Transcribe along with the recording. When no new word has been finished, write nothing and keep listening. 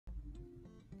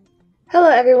Hello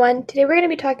everyone, today we're going to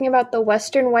be talking about the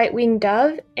western white-winged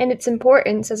dove and its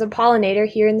importance as a pollinator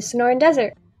here in the Sonoran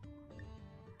Desert.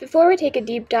 Before we take a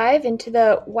deep dive into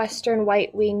the western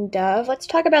white-winged dove, let's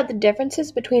talk about the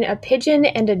differences between a pigeon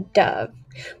and a dove.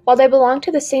 While they belong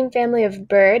to the same family of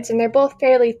birds and they're both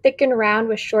fairly thick and round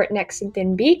with short necks and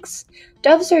thin beaks,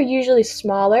 doves are usually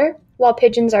smaller, while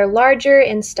pigeons are larger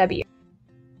and stubbier.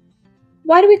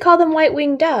 Why do we call them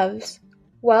white-winged doves?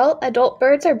 Well, adult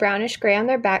birds are brownish-gray on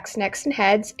their backs, necks, and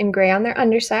heads, and gray on their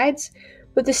undersides,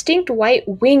 with distinct white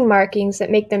wing markings that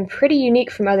make them pretty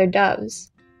unique from other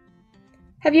doves.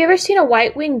 Have you ever seen a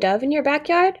white-winged dove in your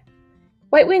backyard?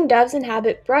 White-winged doves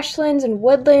inhabit brushlands and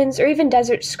woodlands, or even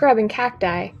desert scrub and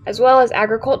cacti, as well as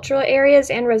agricultural areas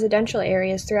and residential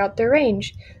areas throughout their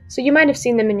range, so you might have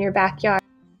seen them in your backyard.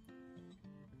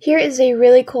 Here is a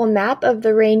really cool map of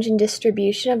the range and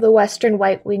distribution of the western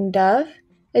white-winged dove.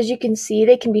 As you can see,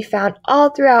 they can be found all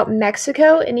throughout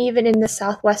Mexico and even in the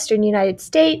southwestern United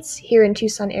States, here in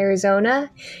Tucson,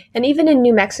 Arizona, and even in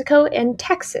New Mexico and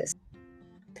Texas.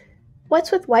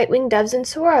 What's with white-winged doves and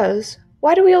saguaros?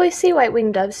 Why do we always see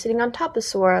white-winged doves sitting on top of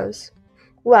saguaros?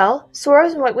 Well,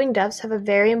 saguaros and white-winged doves have a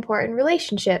very important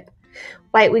relationship.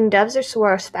 White-winged doves are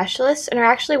saguaro specialists and are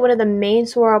actually one of the main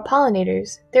saguaro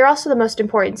pollinators. They're also the most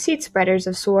important seed spreaders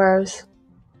of saguaros.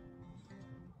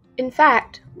 In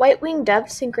fact, white-winged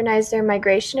doves synchronize their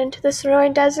migration into the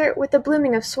Sonoran Desert with the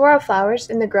blooming of saguaro flowers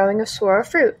and the growing of saguaro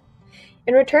fruit.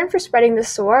 In return for spreading the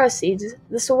saguaro seeds,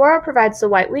 the saguaro provides the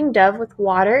white-winged dove with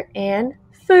water and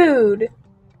food.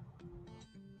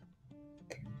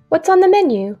 What's on the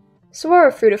menu?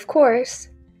 Saguaro fruit, of course.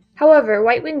 However,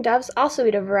 white-winged doves also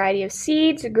eat a variety of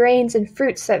seeds, grains, and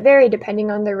fruits that vary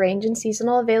depending on their range and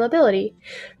seasonal availability.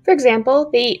 For example,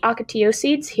 they eat ocotillo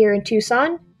seeds here in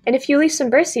Tucson, and if you leave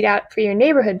some birdseed out for your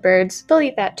neighborhood birds, they'll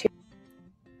eat that too.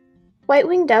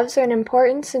 White-winged doves are an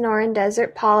important Sonoran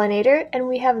Desert pollinator, and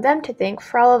we have them to thank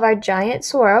for all of our giant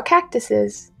saguaro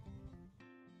cactuses.